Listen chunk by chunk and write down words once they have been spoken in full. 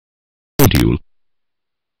module.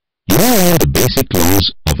 You will learn the basic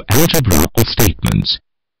laws of algebra of statements.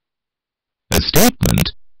 A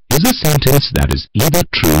statement is a sentence that is either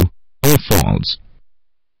true or false.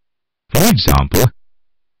 For example,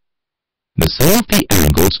 the sum of the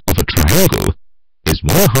angles of a triangle is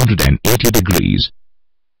 180 degrees.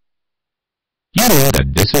 You know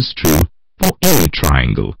that this is true for any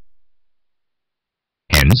triangle.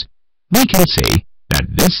 Hence, we can say that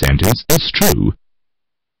this sentence is true.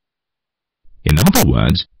 In other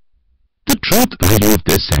words, the truth value of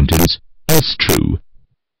this sentence is true.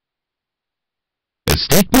 A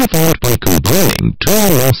statement followed by combining two or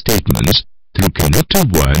more statements through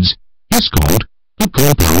connective words is called a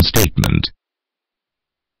compound statement.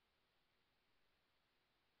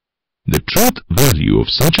 The truth value of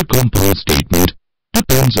such a compound statement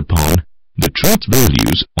depends upon the truth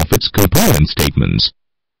values of its component statements.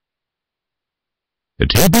 A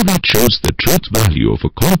table that shows the truth value of a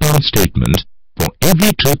compound statement for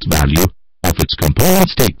every truth value of its component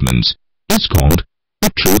statements is called a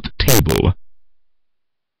truth table.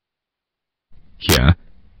 Here,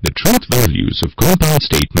 the truth values of compound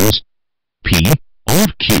statements P or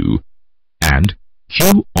Q and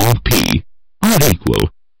Q or P are equal.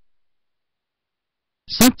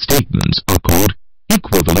 Such statements are called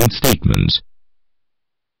equivalent statements.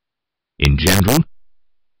 In general,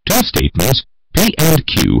 two statements P and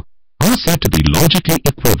Q are said to be logically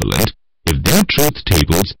equivalent if their truth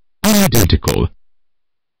tables are identical.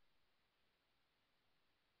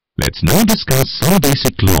 Let's now discuss some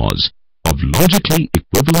basic laws of logically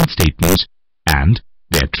equivalent statements and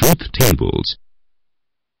their truth tables.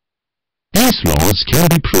 These laws can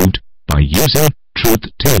be proved by using truth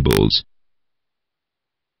tables.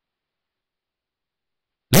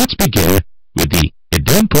 Let's begin with the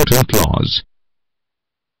idempotent laws.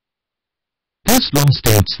 This law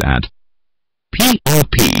states that P or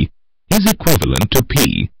P is equivalent to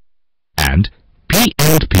P, and P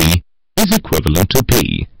and P is equivalent to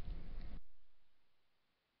P.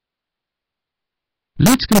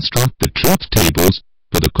 Let's construct the truth tables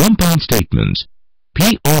for the compound statements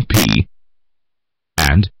P or P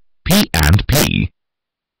and P and P.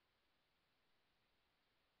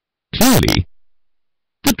 Clearly,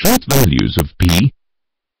 the truth values of P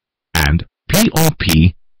and P or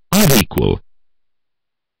P are equal.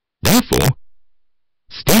 Therefore,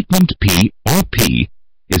 statement P or P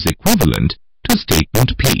is equivalent to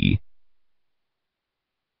statement P.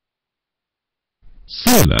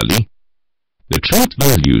 Similarly, the truth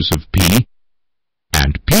values of P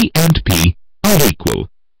and P are equal.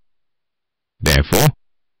 Therefore,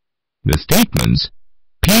 the statements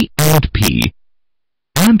P and P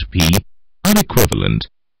are equivalent.